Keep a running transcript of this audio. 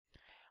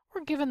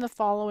we're given the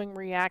following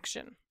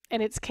reaction,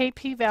 and its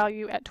Kp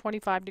value at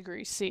 25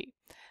 degrees C.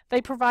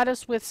 They provide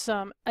us with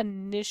some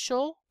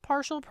initial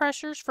partial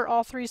pressures for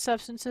all three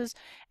substances,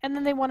 and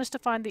then they want us to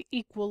find the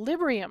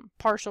equilibrium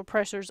partial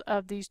pressures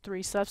of these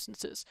three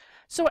substances.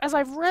 So as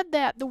I've read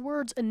that, the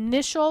words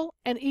initial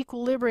and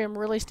equilibrium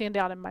really stand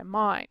out in my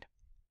mind.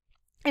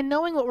 And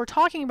knowing what we're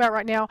talking about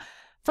right now,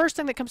 first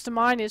thing that comes to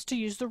mind is to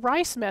use the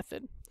Rice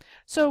method.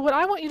 So what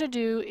I want you to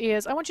do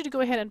is I want you to go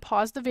ahead and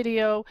pause the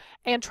video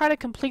and try to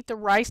complete the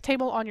Rice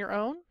table on your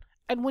own.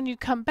 And when you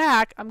come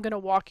back, I'm going to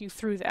walk you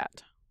through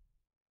that.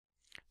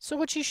 So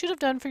what you should have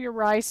done for your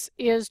Rice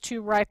is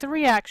to write the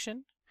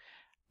reaction,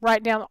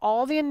 write down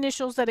all the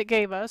initials that it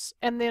gave us,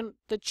 and then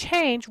the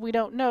change we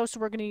don't know, so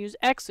we're going to use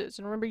x's.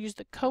 And remember, use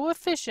the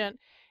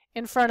coefficient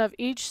in front of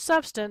each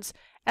substance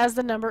as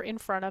the number in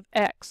front of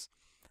x.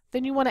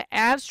 Then you want to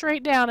add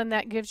straight down, and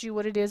that gives you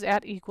what it is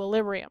at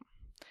equilibrium.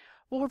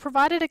 Well, we're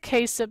provided a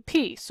K sub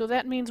P, so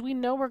that means we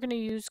know we're going to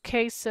use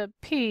K sub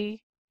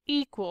P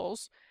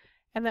equals,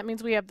 and that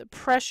means we have the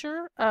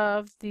pressure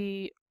of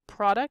the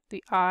product,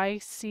 the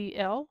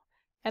ICl,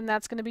 and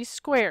that's going to be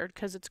squared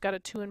because it's got a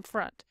 2 in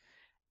front,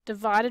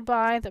 divided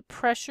by the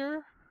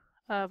pressure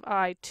of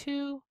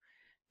I2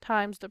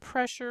 times the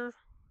pressure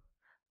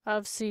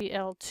of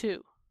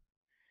Cl2.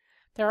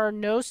 There are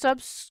no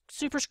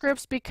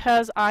superscripts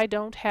because I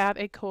don't have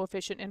a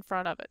coefficient in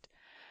front of it.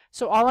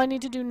 So all I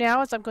need to do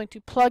now is I'm going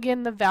to plug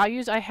in the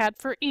values I had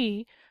for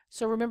E.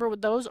 So remember,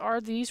 what those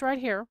are these right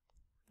here.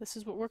 This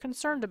is what we're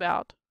concerned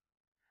about.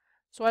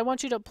 So I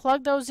want you to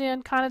plug those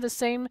in, kind of the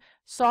same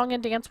song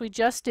and dance we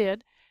just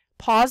did.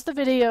 Pause the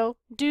video,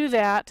 do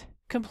that,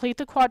 complete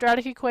the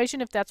quadratic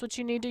equation if that's what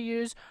you need to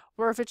use,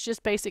 or if it's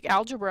just basic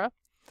algebra,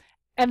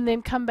 and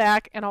then come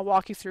back and I'll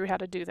walk you through how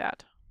to do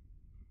that.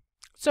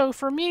 So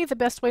for me, the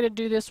best way to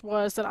do this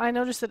was that I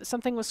noticed that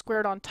something was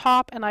squared on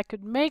top and I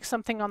could make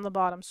something on the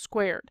bottom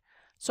squared.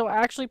 So I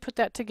actually put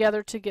that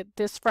together to get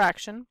this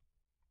fraction.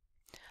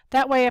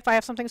 That way, if I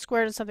have something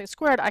squared and something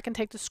squared, I can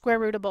take the square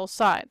root of both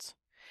sides.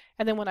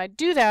 And then when I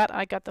do that,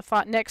 I got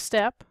the next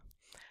step.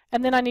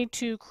 And then I need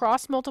to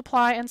cross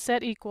multiply and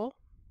set equal.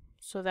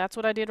 So that's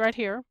what I did right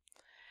here.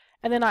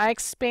 And then I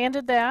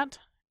expanded that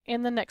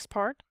in the next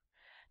part.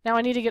 Now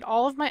I need to get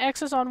all of my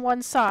x's on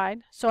one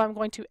side, so I'm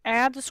going to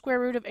add the square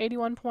root of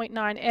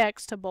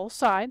 81.9x to both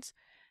sides.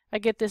 I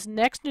get this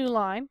next new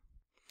line.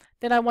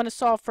 Then I want to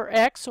solve for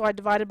x, so I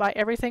divided by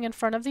everything in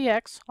front of the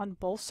x on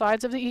both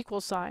sides of the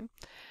equal sign.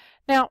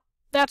 Now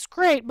that's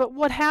great, but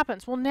what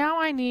happens? Well, now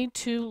I need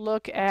to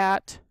look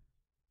at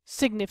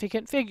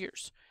significant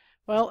figures.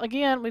 Well,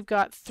 again, we've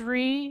got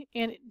 3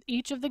 in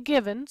each of the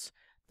givens.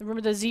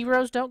 Remember, the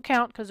zeros don't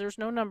count because there's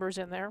no numbers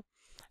in there.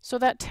 So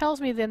that tells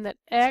me then that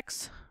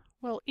x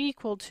will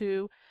equal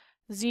to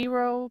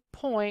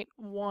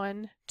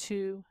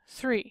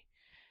 0.123.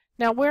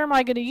 Now, where am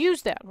I going to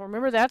use that? Well,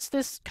 remember, that's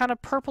this kind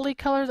of purpley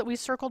color that we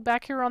circled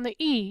back here on the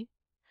E.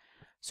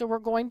 So we're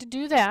going to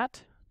do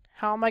that.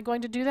 How am I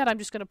going to do that? I'm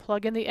just going to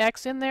plug in the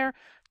x in there,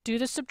 do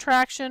the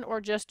subtraction, or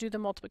just do the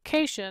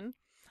multiplication.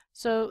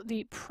 So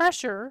the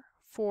pressure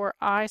for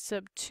I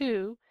sub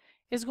 2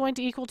 is going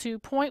to equal to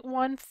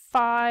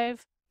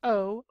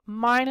 0.150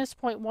 minus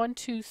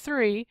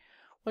 0.123,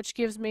 which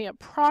gives me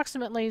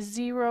approximately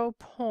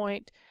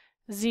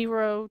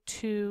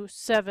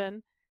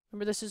 0.027.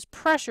 Remember, this is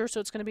pressure, so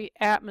it's going to be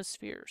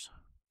atmospheres.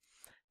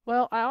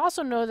 Well, I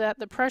also know that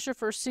the pressure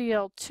for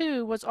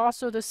Cl2 was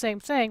also the same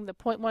thing, the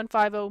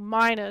 0.150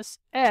 minus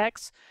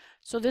x.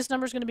 So this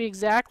number is going to be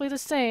exactly the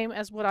same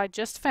as what I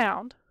just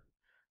found.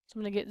 So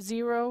I'm going to get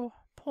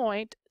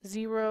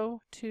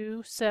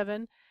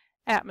 0.027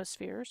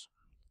 atmospheres.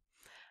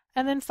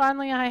 And then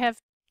finally I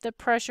have the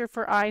pressure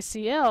for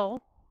ICl.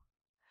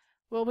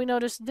 Well, we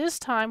notice this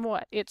time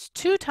what? It's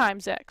 2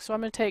 times x. So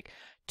I'm going to take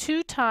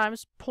 2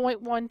 times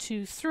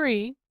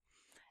 0.123.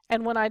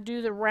 And when I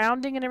do the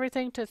rounding and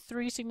everything to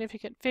 3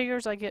 significant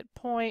figures, I get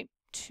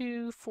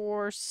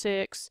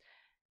 0.246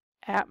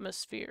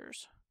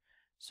 atmospheres.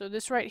 So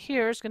this right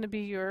here is going to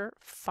be your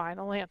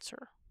final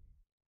answer.